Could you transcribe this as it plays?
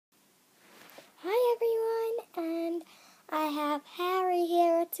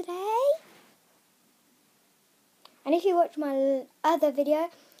And if you watch my other video,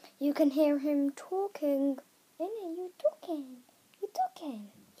 you can hear him talking. You talking.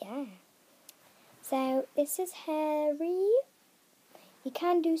 Yeah. So this is Harry. He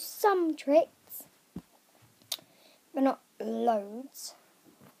can do some tricks, but not loads.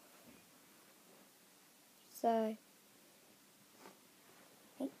 So,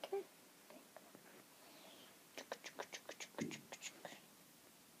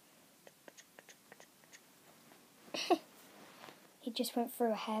 he just went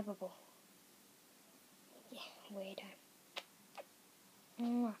through a hair bubble. Yeah, weirdo.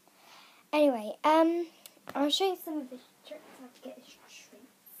 Anyway, I'll show you some of the tricks how to get his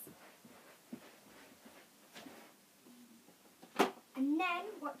treats. And then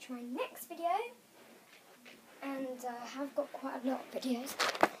watch my next video. And I've got quite a lot of videos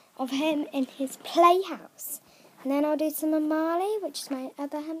of him in his playhouse. And then I'll do some of Marley, which is my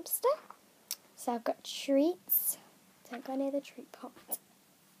other hamster. So I've got treats. Don't go near the treat pot.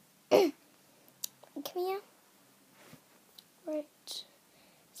 Come here. Right.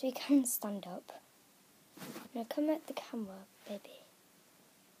 So you can stand up. Now come at the camera, baby.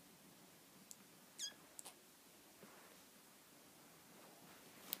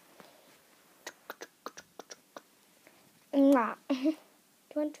 Mwah. Do you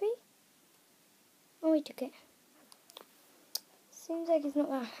want a treat? Oh, he took it. Seems like he's not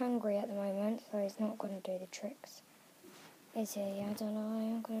that hungry at the moment, so he's not going to do the tricks. Is he? I don't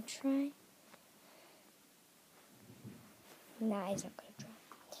know. I'm going to try. Nah, he's not going to try.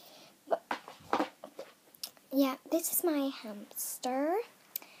 But, yeah, this is my hamster.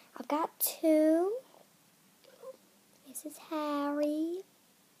 I've got two. This is Harry.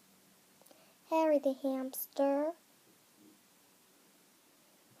 Harry the hamster.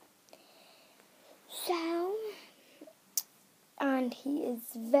 So, and he is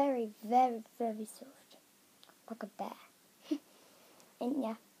very, very, very soft. Like a bear. And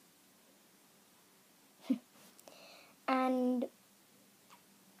yeah. And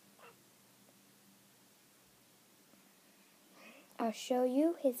I'll show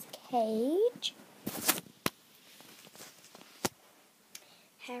you his cage.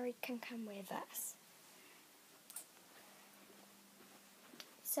 Harry can come with us.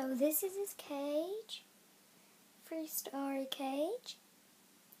 So this is his cage. 3-story cage.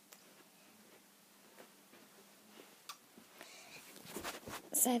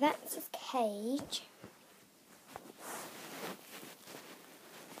 So that's his cage.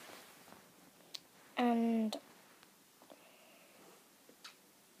 And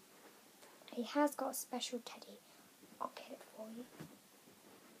he has got a special teddy. I'll get it for you.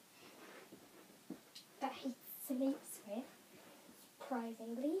 That he sleeps with,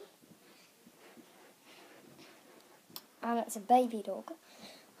 surprisingly. And it's a baby dog.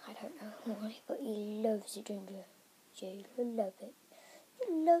 I don't know why, but he loves it, don't you? Yeah, you love it.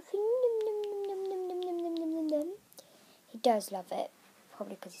 You love it. Num, num, num, num, num, num, num, num, num. He does love it.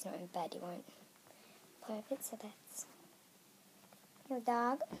 Probably because he's not in bed, he won't. Perfect, so that's your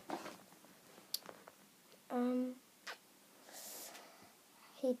dog.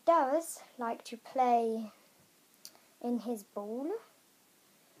 He does like to play in his ball.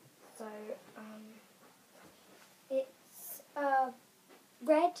 So, it's a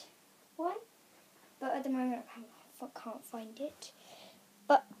red one, but at the moment I can't find it.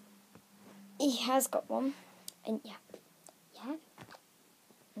 But he has got one, and yeah.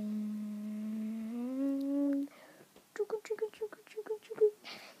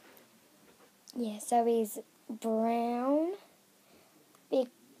 Yeah, so he's brown, big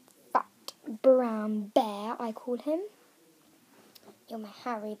fat brown bear, I call him. You're my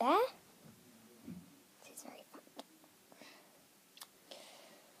Harry bear. He's very fat.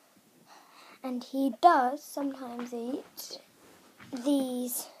 And he does sometimes eat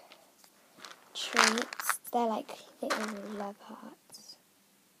these treats. They're like little love hearts.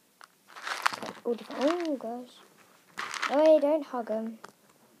 Oh gosh. No, don't hug them.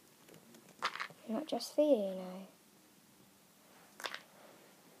 Not just for you, you know.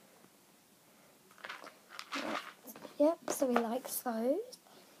 Yep, so he likes those.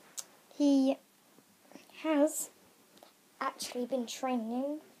 He has actually been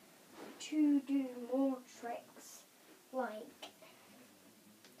training to do more tricks, like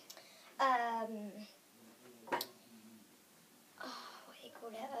what do you call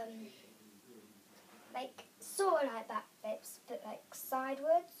it? Like sort of like backflips, but like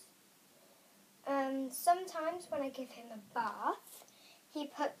sideways. Sometimes when I give him a bath, he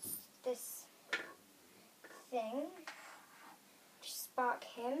puts this thing to spark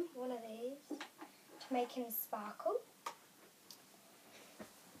him, one of these, to make him sparkle.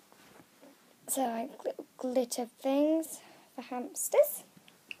 So like little glitter things for hamsters.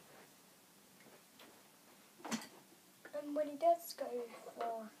 And when he does go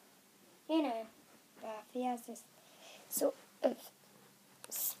for, bath, he has this sort of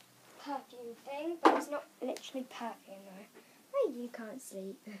perfume thing, but it's not literally perfume though. Oh, you can't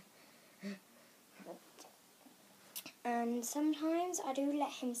sleep. And sometimes I do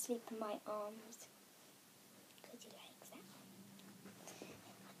let him sleep in my arms because he likes that.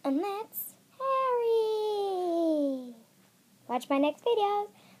 And that's Harry. Watch my next videos.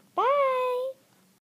 Bye.